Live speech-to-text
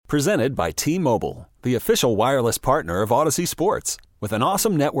Presented by T-Mobile, the official wireless partner of Odyssey Sports. With an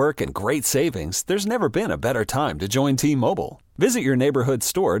awesome network and great savings, there's never been a better time to join T-Mobile. Visit your neighborhood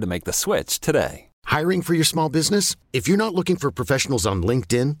store to make the switch today. Hiring for your small business? If you're not looking for professionals on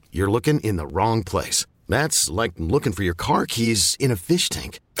LinkedIn, you're looking in the wrong place. That's like looking for your car keys in a fish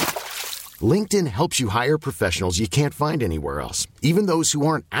tank. LinkedIn helps you hire professionals you can't find anywhere else, even those who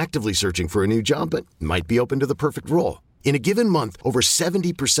aren't actively searching for a new job but might be open to the perfect role. In a given month, over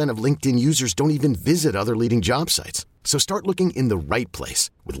 70% of LinkedIn users don't even visit other leading job sites. So start looking in the right place.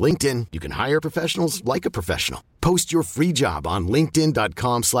 With LinkedIn, you can hire professionals like a professional. Post your free job on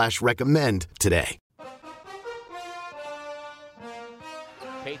linkedin.com/recommend today.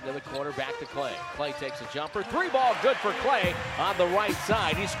 Peyton in the corner, back to Clay. Clay takes a jumper. 3-ball good for Clay on the right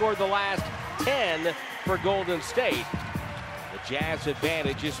side. He scored the last 10 for Golden State. The Jazz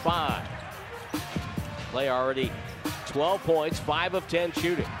advantage is 5. Clay already 12 points, 5 of 10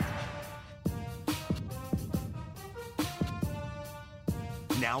 shooting.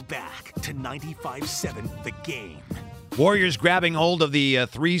 Now back to 95-7 The Game. Warriors grabbing hold of the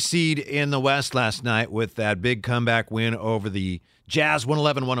 3 seed in the West last night with that big comeback win over the Jazz,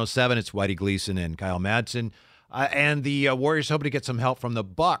 111-107. It's Whitey Gleason and Kyle Madsen. And the Warriors hoping to get some help from the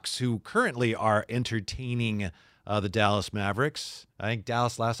Bucks, who currently are entertaining the Dallas Mavericks. I think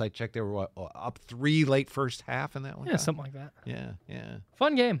Dallas, last I checked, they were up 3 late first half in that one. Yeah, something like that. Yeah.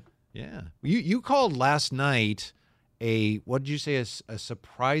 Fun game. Yeah. You called last night what did you say, a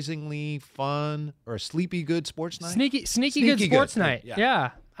surprisingly fun or a sleepy good sports night? Sneaky good sports night.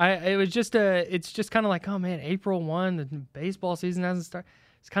 Yeah. It's just kind of like, oh man, April 1, the baseball season hasn't started.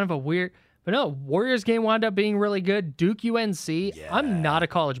 It's kind of a weird, but no, Warriors game wound up being really good. Duke UNC. Yeah. I'm not a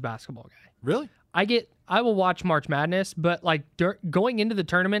college basketball guy. Really? I will watch March Madness, but like going into the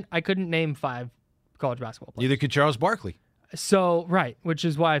tournament, I couldn't name 5 college basketball players. Neither could Charles Barkley. So, right, which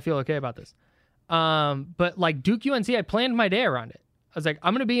is why I feel okay about this. But like Duke UNC, I planned my day around it. I was like,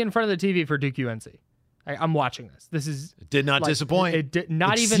 I'm going to be in front of the TV for Duke UNC. I'm watching this. This is it did not disappoint. It did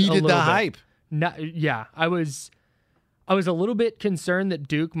not exceeded even a little the bit. hype. Yeah, I was a little bit concerned that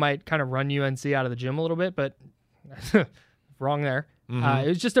Duke might kind of run UNC out of the gym a little bit, but wrong there. It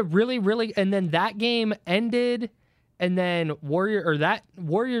was just a really, really, and then that game ended, and then Warriors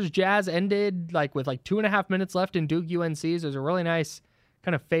Jazz ended with 2.5 minutes left in Duke UNC's. It was a really nice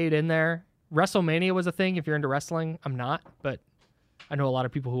kind of fade in there. WrestleMania was a thing if you're into wrestling. I'm not, but I know a lot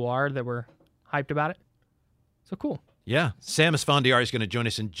of people who are that were hyped about it. So cool. Yeah. Sam Esfandiari is going to join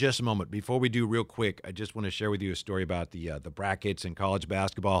us in just a moment. Before we do, real quick, I just want to share with you a story about the brackets in college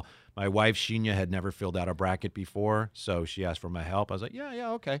basketball. My wife, Sheena, had never filled out a bracket before, so she asked for my help. I was like,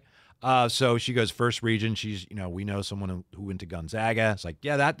 yeah, okay. So she goes, first region. She's, we know someone who went to Gonzaga. It's like,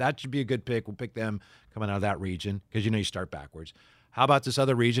 yeah, that should be a good pick. We'll pick them coming out of that region because, you start backwards. How about this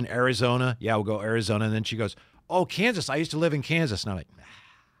other region, Arizona? Yeah, we'll go Arizona. And then she goes, oh, Kansas. I used to live in Kansas. And I'm like,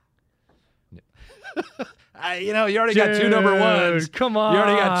 you already got 2 number ones. Come on. You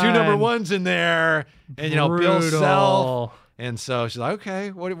already got 2 number ones in there. And, Bill Self. And so she's like,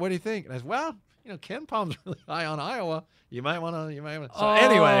 okay, what do you think? And I said, well, Ken Palm's really high on Iowa. You might want to. So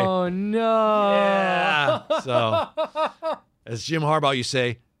anyway. Oh, no. Yeah. So as Jim Harbaugh, you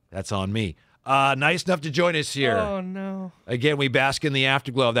say, that's on me. Nice enough to join us here. Oh, no. Again, we bask in the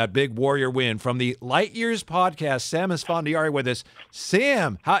afterglow of that big Warrior win. From the Light Years podcast, Sam Esfandiari with us.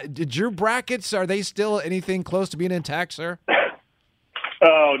 Sam, did your brackets, are they still anything close to being intact, sir?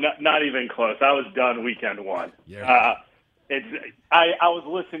 Oh, not even close. I was done weekend 1. Yeah. I was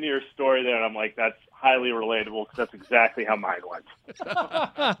listening to your story there, and I'm like, that's highly relatable because that's exactly how mine went.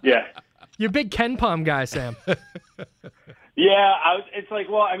 Yeah. You're a big Ken Palm guy, Sam. Yeah, it's like,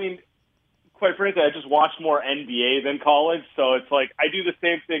 well, I mean, quite frankly, I just watch more NBA than college, so it's like I do the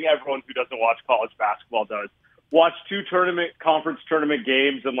same thing everyone who doesn't watch college basketball does. Watch 2 conference tournament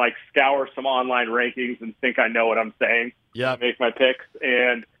games and scour some online rankings and think I know what I'm saying. Yeah. Make my picks.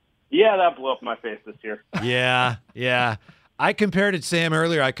 And yeah, that blew up in my face this year. Yeah. I compared it, Sam,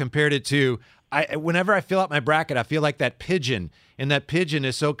 earlier. I compared it to whenever I fill out my bracket, I feel like that pigeon. And that pigeon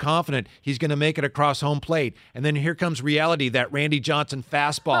is so confident he's going to make it across home plate. And then here comes reality, that Randy Johnson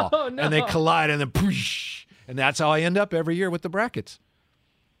fastball. Oh, no. And they collide, and then poosh. And that's how I end up every year with the brackets.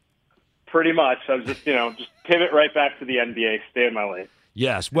 Pretty much. I was just pivot right back to the NBA, stay in my lane.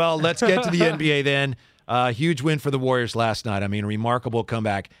 Yes. Well, let's get to the NBA then. Huge win for the Warriors last night. I mean, remarkable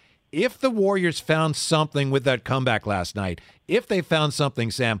comeback. If the Warriors found something with that comeback last night, if they found something,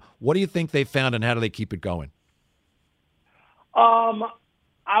 Sam, what do you think they found, and how do they keep it going?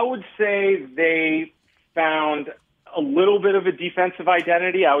 I would say they found a little bit of a defensive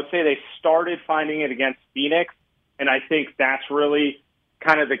identity. I would say they started finding it against Phoenix, and I think that's really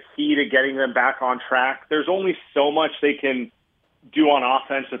kind of the key to getting them back on track. There's only so much they can do on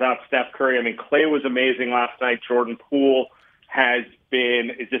offense without Steph Curry. I mean, Clay was amazing last night. Jordan Poole has been,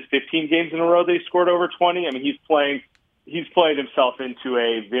 is this 15 games in a row they scored over 20? I mean, he's played himself into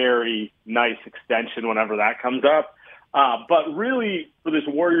a very nice extension whenever that comes up. But really, for this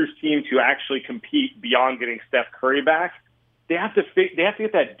Warriors team to actually compete beyond getting Steph Curry back, they have to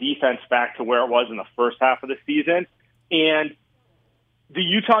get that defense back to where it was in the first half of the season. And the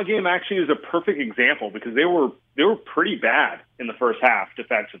Utah game actually is a perfect example because they were pretty bad in the first half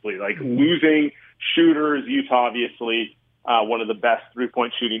defensively, like losing shooters. Utah, obviously, one of the best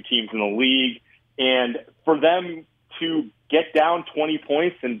three-point shooting teams in the league. And for them to get down 20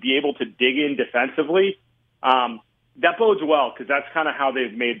 points and be able to dig in defensively, that bodes well because that's kind of how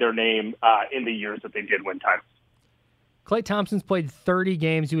they've made their name in the years that they did win titles. Klay Thompson's played 30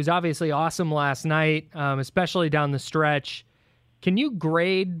 games. He was obviously awesome last night, especially down the stretch. Can you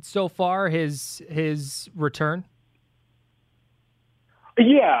grade so far his return?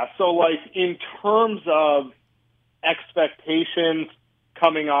 Yeah, so like in terms of expectations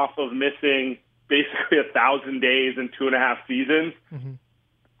coming off of missing basically 1,000 days and 2.5 seasons,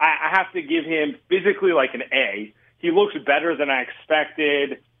 I have to give him physically like an A. He looks better than I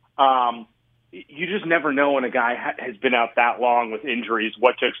expected. You just never know when a guy has been out that long with injuries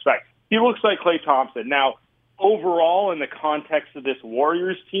what to expect. He looks like Klay Thompson. Now, overall, in the context of this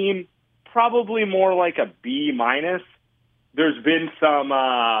Warriors team, probably more like a B-. There's been some,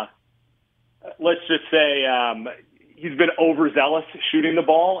 let's just say, he's been overzealous shooting the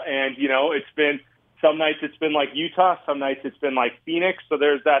ball, and, it's been some nights it's been like Utah, some nights it's been like Phoenix, so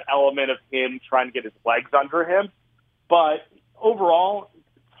there's that element of him trying to get his legs under him. But overall,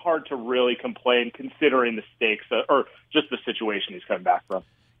 it's hard to really complain considering the stakes or just the situation he's coming back from.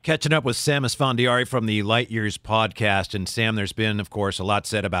 Catching up with Sam Esfandiari from the Light Years podcast. And Sam, there's been, of course, a lot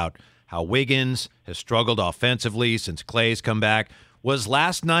said about how Wiggins has struggled offensively since Clay's come back. Was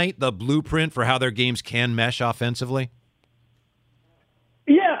last night the blueprint for how their games can mesh offensively?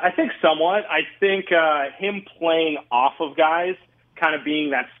 Yeah, I think somewhat. I think him playing off of guys, kind of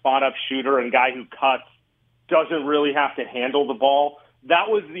being that spot-up shooter and guy who cuts, doesn't really have to handle the ball. That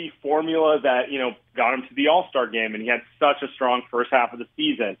was the formula that, got him to the All-Star game, and he had such a strong first half of the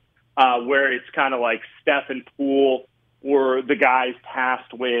season, where it's kind of like Steph and Poole were the guys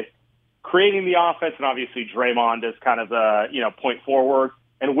tasked with creating the offense, and obviously Draymond as kind of the, point forward,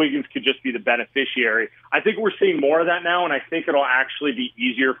 and Wiggins could just be the beneficiary. I think we're seeing more of that now, and I think it'll actually be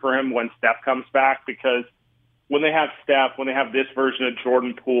easier for him when Steph comes back, because when they have Steph, when they have this version of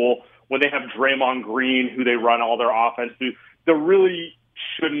Jordan Poole, when they have Draymond Green, who they run all their offense through, there really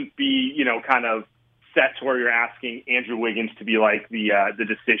shouldn't be, kind of sets where you're asking Andrew Wiggins to be like the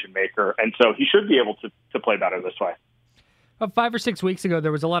decision maker. And so he should be able to play better this way. 5 or 6 weeks ago,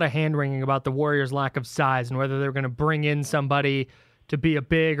 there was a lot of hand-wringing about the Warriors' lack of size and whether they were going to bring in somebody to be a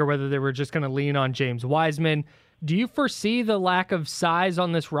big or whether they were just going to lean on James Wiseman. Do you foresee the lack of size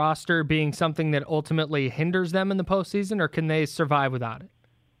on this roster being something that ultimately hinders them in the postseason, or can they survive without it?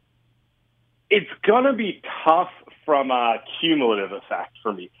 It's going to be tough from a cumulative effect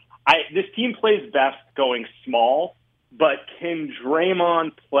for me. This team plays best going small, but can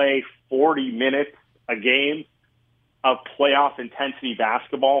Draymond play 40 minutes a game of playoff intensity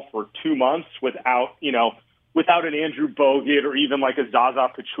basketball for 2 months without an Andrew Bogut or even like a Zaza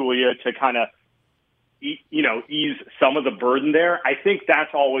Pachulia to kind of, ease some of the burden there? I think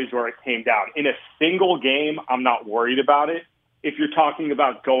that's always where it came down. In a single game, I'm not worried about it. If you're talking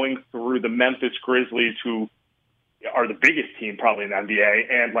about going through the Memphis Grizzlies, who are the biggest team probably in the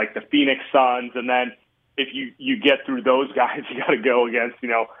NBA, and like the Phoenix Suns, and then if you get through those guys, you got to go against,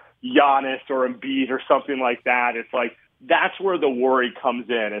 Giannis or Embiid or something like that. It's like, that's where the worry comes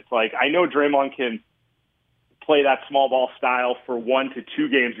in. It's like, I know Draymond can play that small ball style for 1 to 2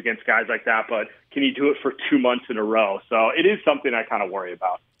 games against guys like that, but can he do it for 2 months in a row? So it is something I kind of worry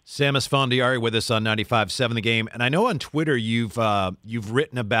about. Sam Esfandiari with us on 95.7 The Game. And I know on Twitter you've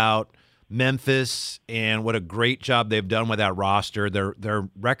written about Memphis and what a great job they've done with that roster. Their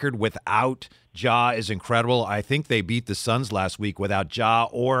record without Ja is incredible. I think they beat the Suns last week without Ja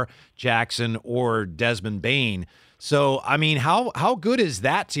or Jackson or Desmond Bane. So, I mean, how good is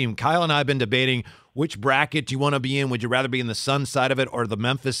that team? Kyle and I have been debating which bracket do you want to be in. Would you rather be in the Suns side of it or the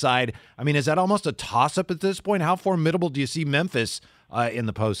Memphis side? I mean, is that almost a toss-up at this point? How formidable do you see Memphis in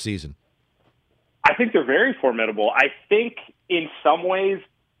the postseason? I think they're very formidable. I think in some ways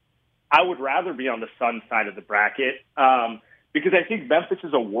I would rather be on the Suns side of the bracket because I think Memphis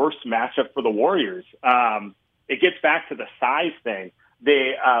is a worse matchup for the Warriors. It gets back to the size thing.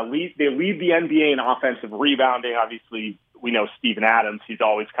 They lead the NBA in offensive rebounding. Obviously, we know Steven Adams, he's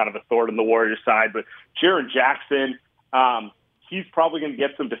always kind of a thorn in the Warriors side. But Jaren Jackson, he's probably going to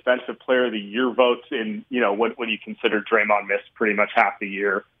get some Defensive Player of the Year votes in, when you consider Draymond missed pretty much half the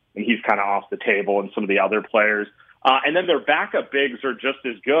year, and he's kind of off the table, and some of the other players. And then their backup bigs are just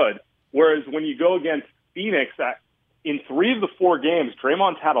as good. Whereas when you go against Phoenix, in 3 of the 4 games,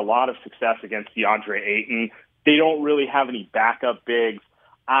 Draymond's had a lot of success against DeAndre Ayton. They don't really have any backup bigs.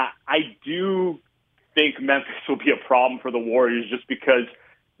 I do think Memphis will be a problem for the Warriors just because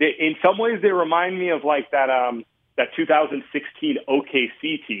in some ways they remind me of like that 2016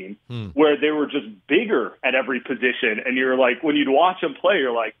 OKC team where they were just bigger at every position. And you're like, when you'd watch them play,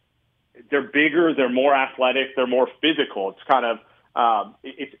 you're like, they're bigger, they're more athletic, they're more physical. It's kind of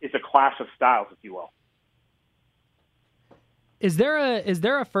it's a clash of styles, if you will. Is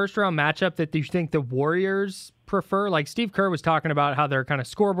there a first round matchup that you think the Warriors prefer? Like Steve Kerr was talking about how they're kind of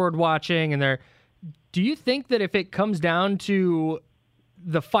scoreboard watching, and do you think that if it comes down to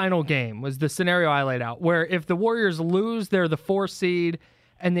the final game, was the scenario I laid out, where if the Warriors lose, they're the 4 seed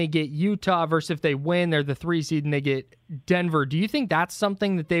and they get Utah, versus if they win, they're the 3 seed and they get Denver? Do you think that's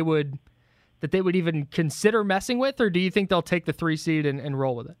something that they would even consider messing with, or do you think they'll take the 3 seed and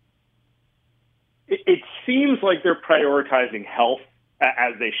roll with it? It seems like they're prioritizing health,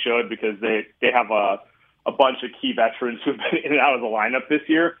 as they should, because they have a bunch of key veterans who've been in and out of the lineup this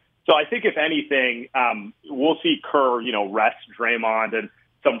year. So I think if anything, we'll see Kerr, rest Draymond and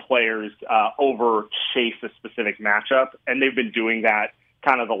some players over chase a specific matchup. And they've been doing that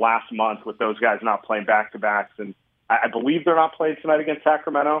kind of the last month with those guys not playing back-to-backs. And I believe they're not playing tonight against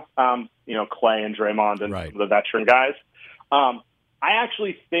Sacramento, Clay and Draymond and some of the veteran guys. I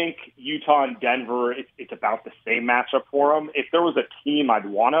actually think Utah and Denver, it's about the same matchup for them. If there was a team I'd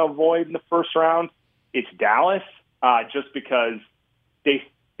want to avoid in the first round, it's Dallas, just because they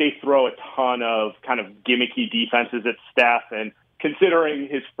throw a ton of kind of gimmicky defenses at Steph, and considering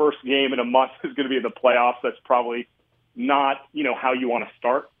his first game in a month is going to be in the playoffs, that's probably not, how you want to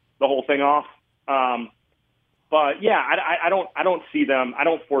start the whole thing off. But yeah, I don't see them. I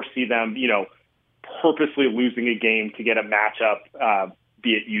don't foresee them, purposely losing a game to get a matchup,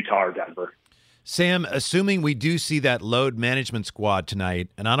 be it Utah or Denver. Sam, assuming we do see that load management squad tonight,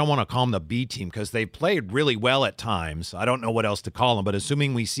 and I don't want to call them the B team because they played really well at times. I don't know what else to call them, but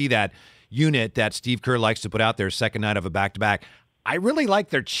assuming we see that unit that Steve Kerr likes to put out there second night of a back-to-back, I really like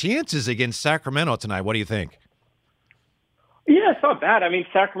their chances against Sacramento tonight. What do you think? Yeah, it's not bad. I mean,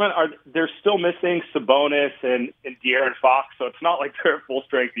 Sacramento, they're still missing Sabonis and De'Aaron Fox, so it's not like they're at full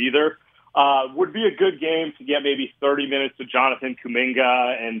strength either. Would be a good game to get maybe 30 minutes to Jonathan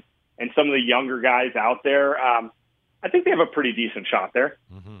Kuminga and some of the younger guys out there. I think they have a pretty decent shot there.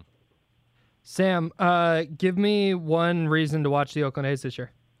 Mm-hmm. Sam, give me one reason to watch the Oakland A's this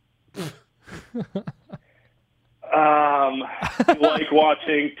year. Like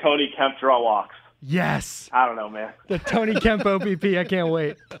watching Tony Kemp draw walks. Yes. I don't know, man. The Tony Kemp OBP. I can't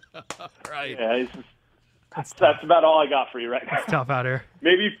wait. Right. Yeah, that's about all I got for you right now. It's tough out here.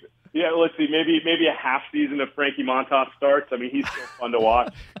 Maybe. Yeah, let's see. Maybe a half season of Frankie Montas starts. I mean, he's still fun to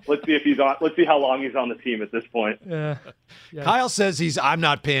watch. Let's see if he's on. Let's see how long he's on the team at this point. Yeah. Kyle says I'm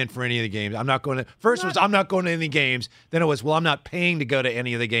not paying for any of the games. I'm not going to. First was I'm not going to any games. Then it was I'm not paying to go to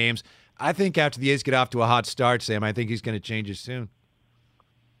any of the games. I think after the A's get off to a hot start, Sam, I think he's going to change it soon.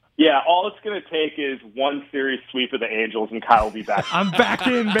 Yeah, all it's going to take is one series sweep of the Angels, and Kyle will be back. I'm back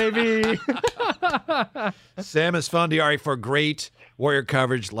in, baby. Sam Esfandiari for great Warrior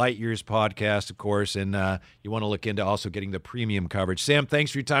coverage, Light Years podcast, of course, and you want to look into also getting the premium coverage. Sam,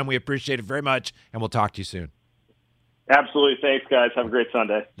 thanks for your time. We appreciate it very much, and we'll talk to you soon. Absolutely. Thanks, guys. Have a great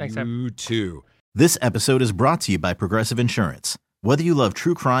Sunday. Thanks, Sam. You too. This episode is brought to you by Progressive Insurance. Whether you love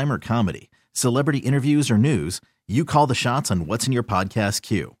true crime or comedy, celebrity interviews or news, you call the shots on what's in your podcast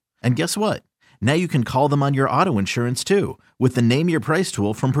queue. And guess what? Now you can call them on your auto insurance too with the Name Your Price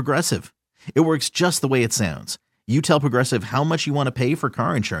tool from Progressive. It works just the way it sounds. You tell Progressive how much you want to pay for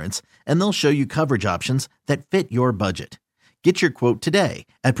car insurance, and they'll show you coverage options that fit your budget. Get your quote today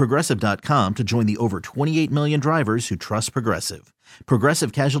at Progressive.com to join the over 28 million drivers who trust Progressive.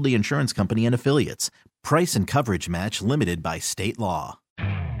 Progressive Casualty Insurance Company and Affiliates. Price and coverage match limited by state law.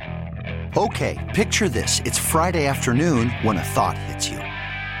 Okay, picture this. It's Friday afternoon when a thought hits you.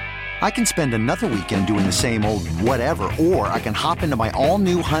 I can spend another weekend doing the same old whatever, or I can hop into my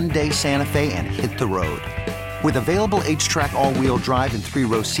all-new Hyundai Santa Fe and hit the road. With available H-Track all-wheel drive and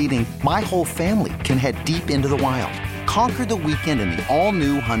 3-row seating, my whole family can head deep into the wild. Conquer the weekend in the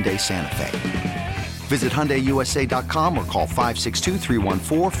all-new Hyundai Santa Fe. Visit HyundaiUSA.com or call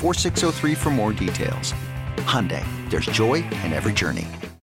 562-314-4603 for more details. Hyundai, there's joy in every journey.